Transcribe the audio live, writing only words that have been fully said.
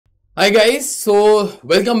Hi guys, so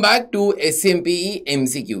welcome back to SCMPE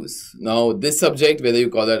MCQs. Now this subject, whether you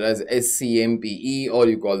call that as SCMPE or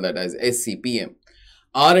you call that as SCPM,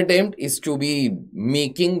 our attempt is to be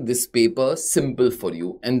making this paper simple for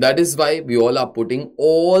you, and that is why we all are putting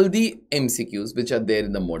all the MCQs which are there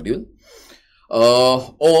in the module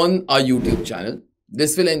on our YouTube channel.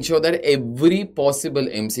 This will ensure that every possible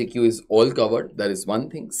MCQ is all covered. That is one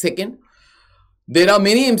thing. Second, there are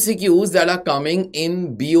many MCQs that are coming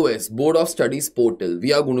in BOS, Board of Studies portal.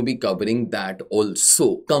 We are going to be covering that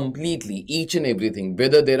also completely, each and everything,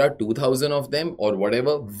 whether there are 2000 of them or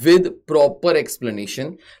whatever, with proper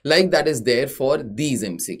explanation like that is there for these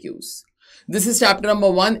MCQs. This is chapter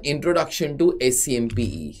number 1, Introduction to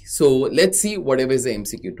SCMPE. So let's see whatever is the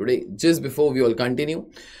MCQ today. Just before we all continue,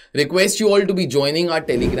 request you all to be joining our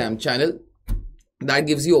Telegram channel. That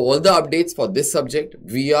gives you all the updates for this subject.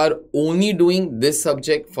 We are only doing this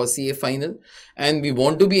subject for CA final, and we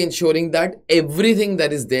want to be ensuring that everything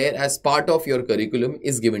that is there as part of your curriculum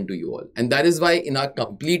is given to you all. And that is why in our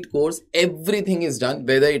complete course, everything is done,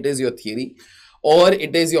 whether it is your theory or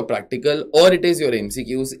it is your practical or it is your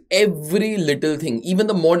MCQs, every little thing, even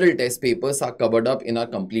the model test papers are covered up in our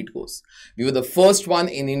complete course. We were the first one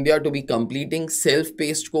in India to be completing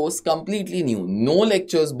self-paced course, completely new, no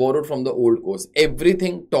lectures borrowed from the old course,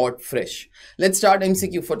 everything taught fresh. Let's start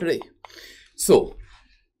MCQ for today. So,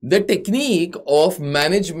 the technique of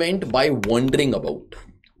management by wandering about,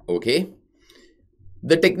 okay?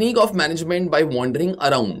 The technique of management by wandering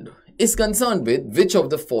around is concerned with which of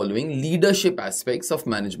the following leadership aspects of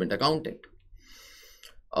management accountant?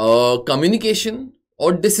 Communication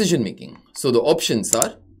or decision making. So the options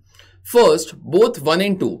are, first, both 1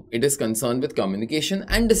 and 2, it is concerned with communication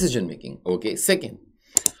and decision making. Okay. Second,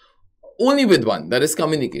 only with 1, that is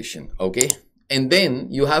communication. Okay. And then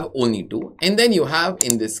you have only 2. And then you have,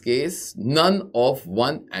 in this case, none of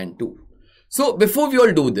 1 and 2. So before we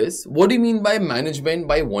all do this, what do you mean by management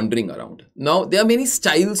by wandering around? Now, there are many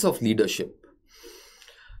styles of leadership.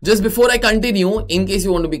 Just before I continue, in case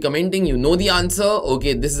you want to be commenting, you know the answer.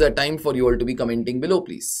 Okay, this is a time for you all to be commenting below,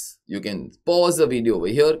 please. You can pause the video over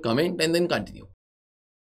here, comment, and then continue.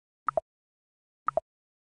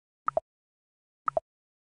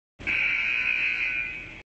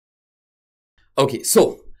 Okay,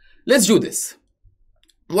 so let's do this.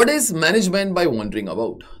 What is management by wandering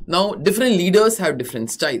about? Now, different leaders have different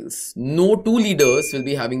styles. No two leaders will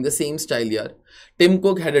be having the same style here. Tim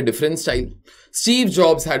Cook had a different style. Steve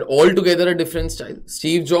Jobs had altogether a different style.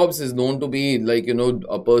 Steve Jobs is known to be like,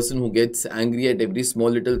 a person who gets angry at every small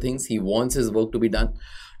little things. He wants his work to be done.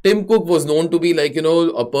 Tim Cook was known to be like,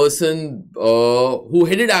 a person who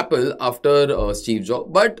headed Apple after Steve Jobs,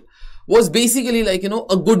 but was basically like,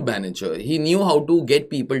 a good manager. He knew how to get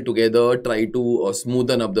people together, try to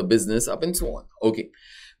smoothen up the business up and so on. Okay.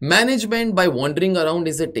 Management by wandering around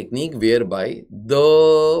is a technique whereby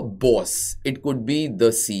the boss, it could be the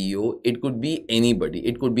CEO, it could be anybody,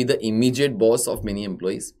 it could be the immediate boss of many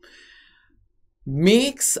employees,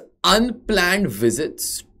 makes unplanned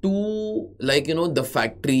visits to the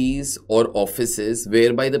factories or offices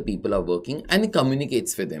whereby the people are working and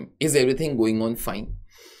communicates with them. Is everything going on fine?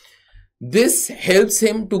 This helps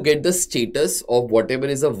him to get the status of whatever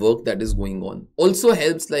is the work that is going on. Also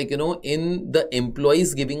helps in the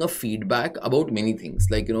employees giving a feedback about many things.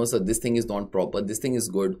 So this thing is not proper, this thing is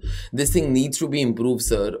good, this thing needs to be improved,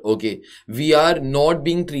 sir. Okay, we are not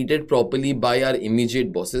being treated properly by our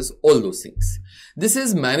immediate bosses, all those things. This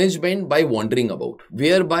is management by wandering about,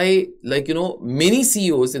 whereby many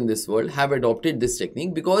CEOs in this world have adopted this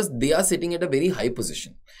technique because they are sitting at a very high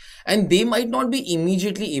position. And they might not be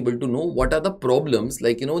immediately able to know what are the problems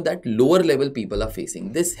that lower level people are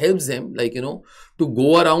facing. This helps them to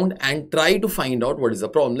go around and try to find out what is the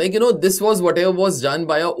problem. This was whatever was done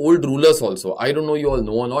by our old rulers also. I don't know you all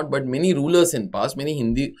know or not, but many rulers in past, many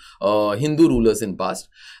Hindu rulers in past,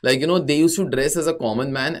 they used to dress as a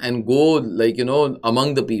common man and go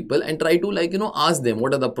among the people and try to ask them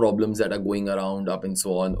what are the problems that are going around up and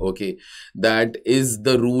so on. Okay, that is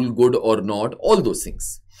the rule good or not, all those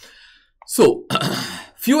things. So,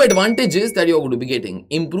 few advantages that you're going to be getting.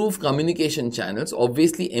 Improved communication channels.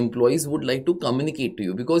 Obviously, employees would like to communicate to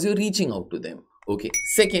you because you're reaching out to them. Okay.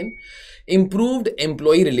 Second, improved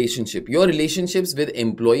employee relationship. Your relationships with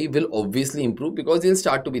employee will obviously improve because they'll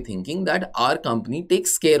start to be thinking that our company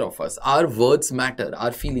takes care of us. Our words matter.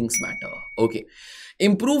 Our feelings matter. Okay.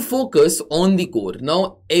 Improve focus on the core.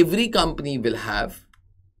 Now, every company will have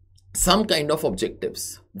some kind of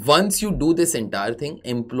objectives. Once you do this entire thing,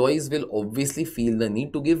 employees will obviously feel the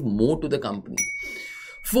need to give more to the company.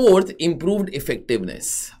 Fourth, improved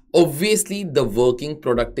effectiveness. obviously the working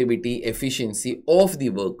productivity, efficiency of the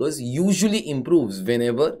workers usually improves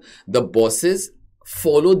whenever the bosses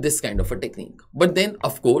follow this kind of a technique. But then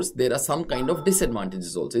of course there are some kind of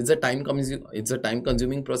disadvantages also. It's a time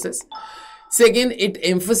consuming process. Second, it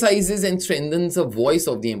emphasizes and strengthens the voice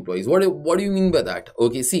of the employees. What do you mean by that?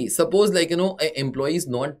 Okay, see, suppose like, an employee is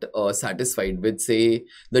not satisfied with, say,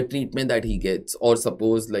 the treatment that he gets, or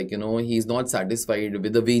suppose like, he's not satisfied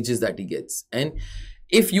with the wages that he gets. And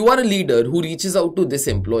if you are a leader who reaches out to this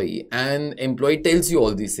employee and employee tells you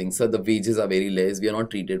all these things, sir, the wages are very less, we are not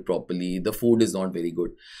treated properly, the food is not very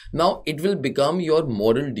good. Now, it will become your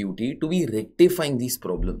moral duty to be rectifying these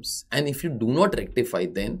problems. And if you do not rectify,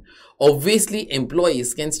 then obviously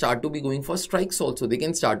employees can start to be going for strikes also. They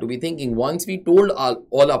can start to be thinking, once we told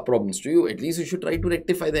all our problems to you, at least you should try to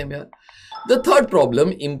rectify them here. The third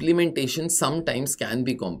problem, implementation sometimes can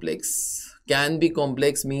be complex. Can be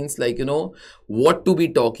complex means like, what to be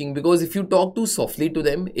talking, because if you talk too softly to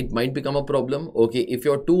them, it might become a problem. Okay, if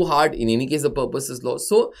you're too hard, in any case the purpose is lost.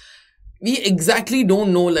 So we exactly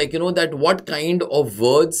don't know like, that what kind of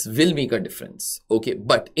words will make a difference. Okay,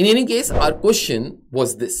 but in any case, our question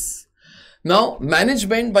was this. Now,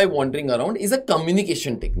 management by wandering around is a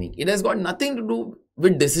communication technique. It has got nothing to do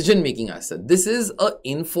with decision making as such. This is an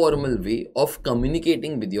informal way of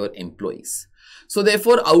communicating with your employees. So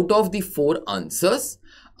therefore, out of the 4 answers,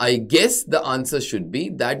 I guess the answer should be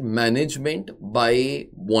that management by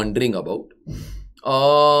wandering about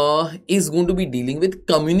is going to be dealing with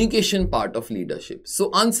communication part of leadership.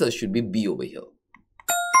 So answer should be B over here.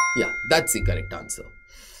 Yeah, that's the correct answer.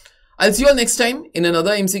 I'll see you all next time in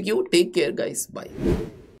another MCQ. Take care, guys. Bye.